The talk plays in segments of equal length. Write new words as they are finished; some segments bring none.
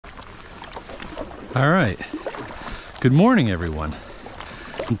All right, good morning everyone.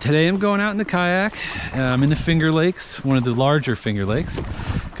 And today I'm going out in the kayak. I'm in the Finger Lakes, one of the larger Finger Lakes.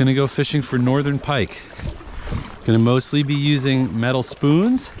 Gonna go fishing for northern pike. Gonna mostly be using metal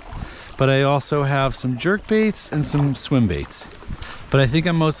spoons, but I also have some jerk baits and some swim baits. But I think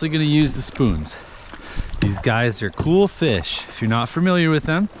I'm mostly gonna use the spoons. These guys are cool fish. If you're not familiar with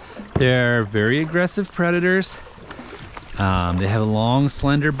them, they're very aggressive predators. They have a long,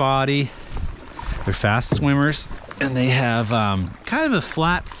 slender body. They're fast swimmers, and they have kind of a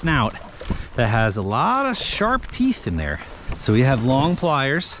flat snout that has a lot of sharp teeth in there. So we have long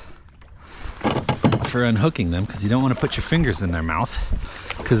pliers for unhooking them, because you don't want to put your fingers in their mouth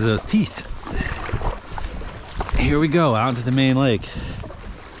because of those teeth. Here we go, out into the main lake.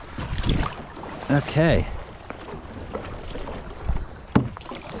 Okay.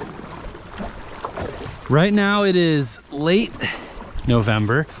 Right now it is late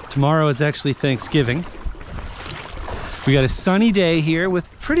November. Tomorrow is actually Thanksgiving. We got a sunny day here with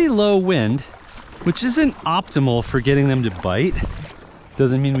pretty low wind, which isn't optimal for getting them to bite.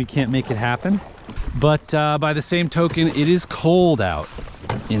 Doesn't mean we can't make it happen. But by the same token, it is cold out.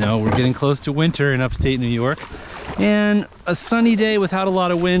 You know, we're getting close to winter in upstate New York. And a sunny day without a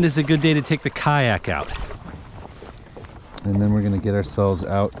lot of wind is a good day to take the kayak out. And then we're gonna get ourselves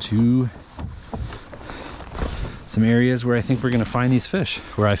out to some areas where I think we're gonna find these fish,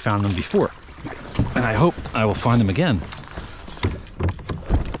 where I found them before. And I hope I will find them again.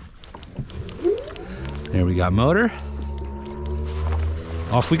 There we got motor.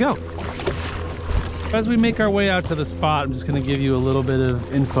 Off we go. As we make our way out to the spot, I'm just gonna give you a little bit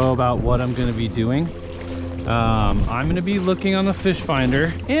of info about what I'm gonna be doing. I'm gonna be looking on the fish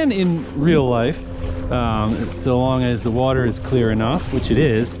finder and in real life, so long as the water is clear enough, which it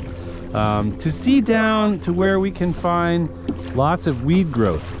is, to see down to where we can find lots of weed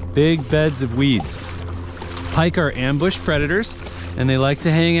growth, big beds of weeds. Pike are ambush predators, and they like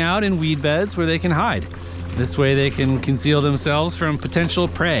to hang out in weed beds where they can hide. This way they can conceal themselves from potential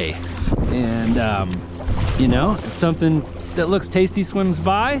prey. And you know, if something that looks tasty swims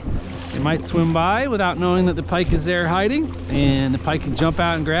by, it might swim by without knowing that the pike is there hiding, and the pike can jump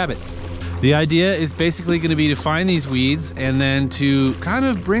out and grab it. The idea is basically going to be to find these weeds and then to kind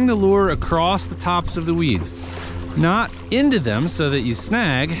of bring the lure across the tops of the weeds. Not into them so that you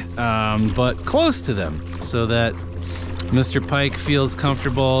snag, but close to them so that Mr. Pike feels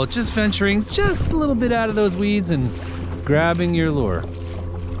comfortable just venturing just a little bit out of those weeds and grabbing your lure.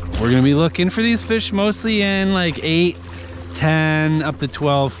 We're going to be looking for these fish mostly in like 8, 10, up to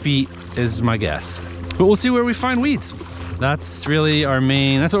 12 feet is my guess. But we'll see where we find weeds. That's really our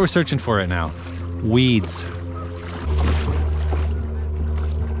main, that's what we're searching for right now. Weeds.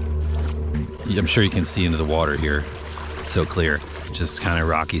 I'm sure you can see into the water here. It's so clear. Just kind of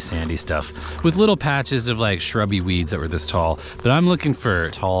rocky, sandy stuff with little patches of like shrubby weeds that were this tall. But I'm looking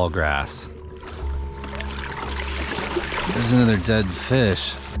for tall grass. There's another dead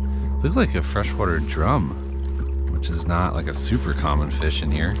fish. Looks like a freshwater drum, which is not like a super common fish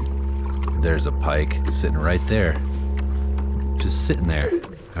in here. There's a pike sitting right there. Just sitting there.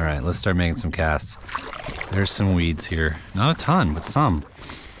 All right, let's start making some casts. There's some weeds here. Not a ton, but some.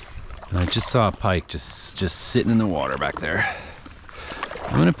 And I just saw a pike just sitting in the water back there.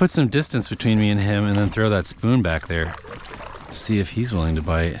 I'm gonna put some distance between me and him and then throw that spoon back there. See if he's willing to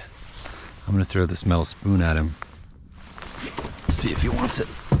bite. I'm gonna throw this metal spoon at him. See if he wants it.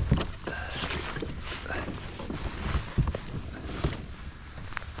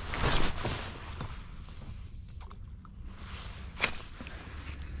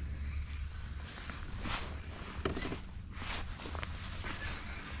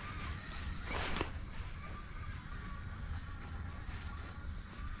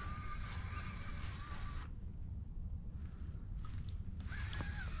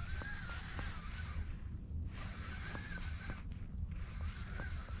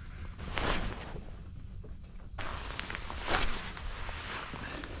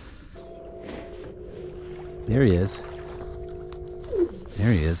 There he is.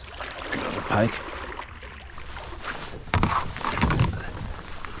 There he is. There goes a pike.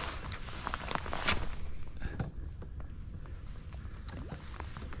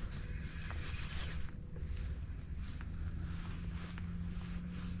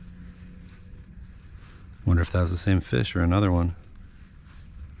 Wonder if that was the same fish or another one.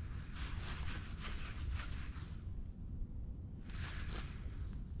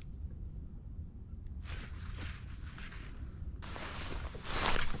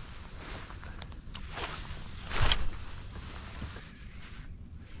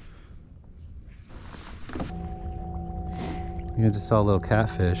 I just saw a little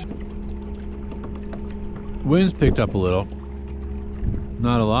catfish. Wind's picked up a little.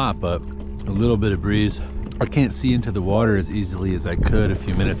 Not a lot, but a little bit of breeze. I can't see into the water as easily as I could a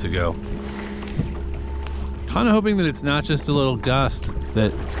few minutes ago. Kind of hoping that it's not just a little gust,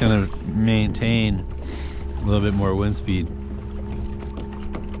 that it's going to maintain a little bit more wind speed.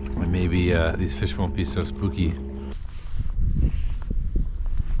 And maybe these fish won't be so spooky.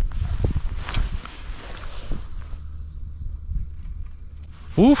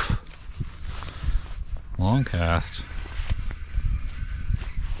 Oof! Long cast.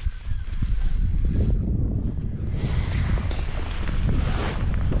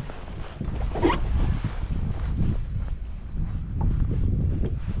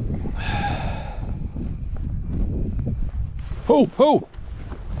 Ho, ho!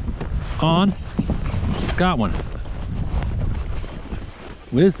 On. Got one.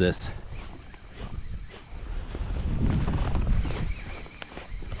 What is this?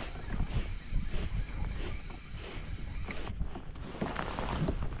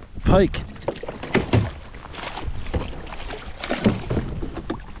 Pike.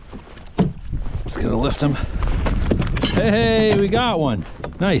 Just gotta lift him. Hey, we got one.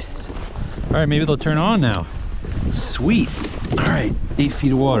 Nice. All right, maybe they'll turn on now. Sweet. All right, 8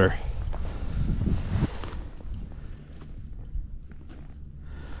 feet of water.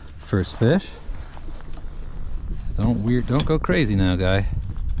 First fish. Don't go crazy now, guy.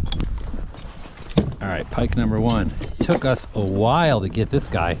 All right, pike number 1. Took us a while to get this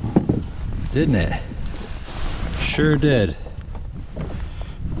guy, didn't it? Sure did.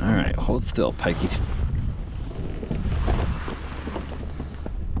 All right, hold still, pikey.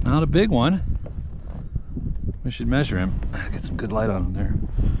 Not a big one. We should measure him. Get some good light on him there.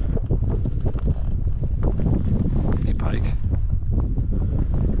 Hey, pike.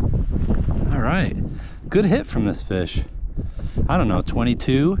 All right, good hit from this fish. I don't know,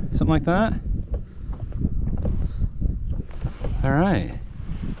 22, something like that. All right,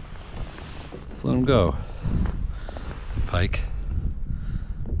 let's let him go. Pike,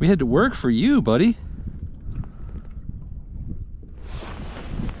 we had to work for you, buddy.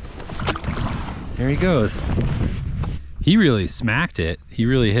 There he goes. He really smacked it. He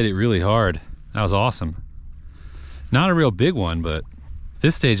really hit it really hard. That was awesome. Not a real big one, but at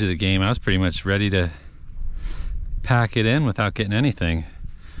this stage of the game, I was pretty much ready to pack it in without getting anything.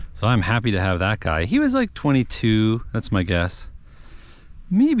 So I'm happy to have that guy. He was like 22, that's my guess.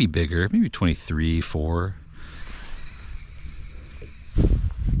 Maybe bigger, maybe 23, 4.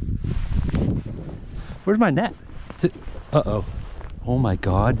 Where's my net? Uh-oh. Oh my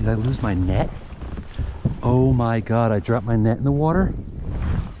God, did I lose my net? Oh my God, I dropped my net in the water?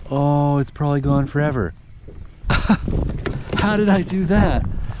 Oh, it's probably gone forever. How did I do that?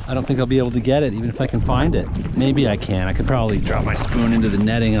 I don't think I'll be able to get it, even if I can find it. Maybe I can. I could probably drop my spoon into the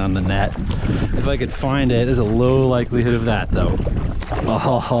netting on the net. If I could find it, there's a low likelihood of that though.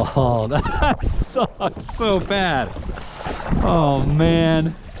 Oh, that sucks so bad. Oh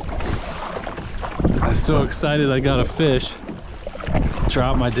man. I'm so excited I got a fish.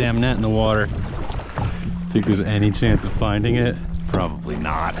 Drop my damn net in the water. Think there's any chance of finding it? Probably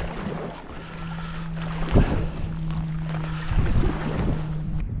not.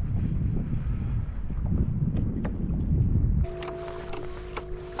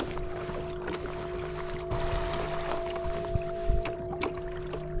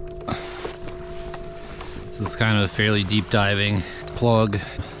 This is kind of a fairly deep diving plug.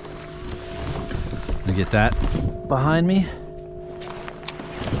 Let me get that behind me.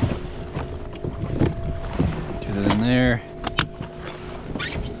 There.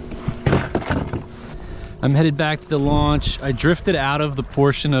 I'm headed back to the launch. I drifted out of the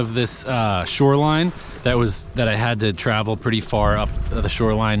portion of this shoreline that I had to travel pretty far up the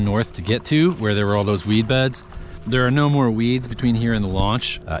shoreline north to get to, where there were all those weed beds. There are no more weeds between here and the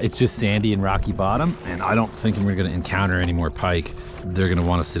launch. It's just sandy and rocky bottom, and I don't think we're going to encounter any more pike. They're going to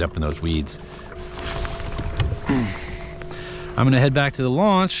want to sit up in those weeds. I'm going to head back to the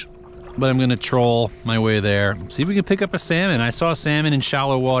launch, but I'm gonna troll my way there. See if we can pick up a salmon. I saw salmon in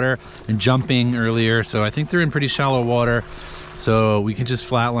shallow water and jumping earlier, so I think they're in pretty shallow water. So we can just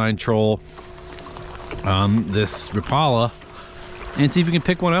flatline troll this Rapala and see if we can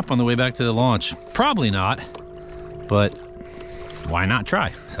pick one up on the way back to the launch. Probably not, but why not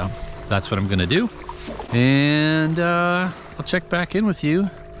try? So that's what I'm gonna do. And I'll check back in with you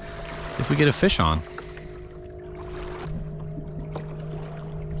if we get a fish on.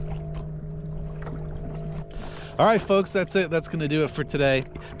 All right, folks, that's it. That's gonna do it for today.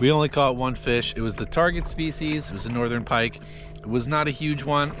 We only caught one fish. It was the target species. It was a northern pike. It was not a huge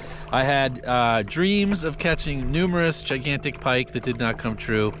one. I had dreams of catching numerous gigantic pike that did not come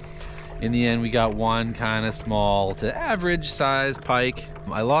true. In the end, we got one kind of small to average size pike.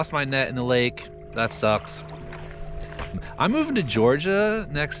 I lost my net in the lake. That sucks. I'm moving to Georgia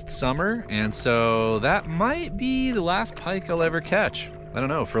next summer, and so that might be the last pike I'll ever catch. I don't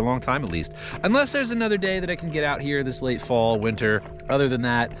know, for a long time at least. Unless there's another day that I can get out here this late fall, winter. Other than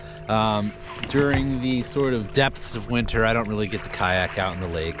that, during the sort of depths of winter, I don't really get the kayak out in the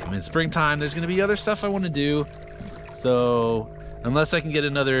lake. I mean, springtime, there's gonna be other stuff I wanna do. So, unless I can get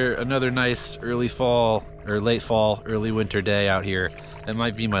another nice early fall, or late fall, early winter day out here, that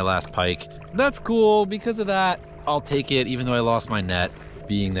might be my last pike. That's cool. Because of that, I'll take it, even though I lost my net,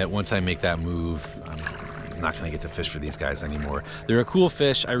 being that once I make that move, I'm not gonna get to fish for these guys anymore. They're a cool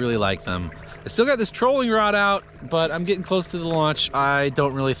fish, I really like them. I still got this trolling rod out, but I'm getting close to the launch. I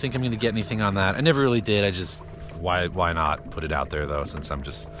don't really think I'm gonna get anything on that. I never really did, I just, why not put it out there though, since I'm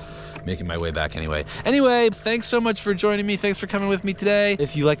just making my way back anyway. Anyway, thanks so much for joining me. Thanks for coming with me today.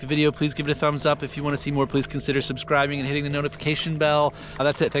 If you liked the video, please give it a thumbs up. If you want to see more, please consider subscribing and hitting the notification bell.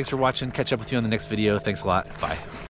 That's it. Thanks for watching. Catch up with you on the next video. Thanks a lot. Bye.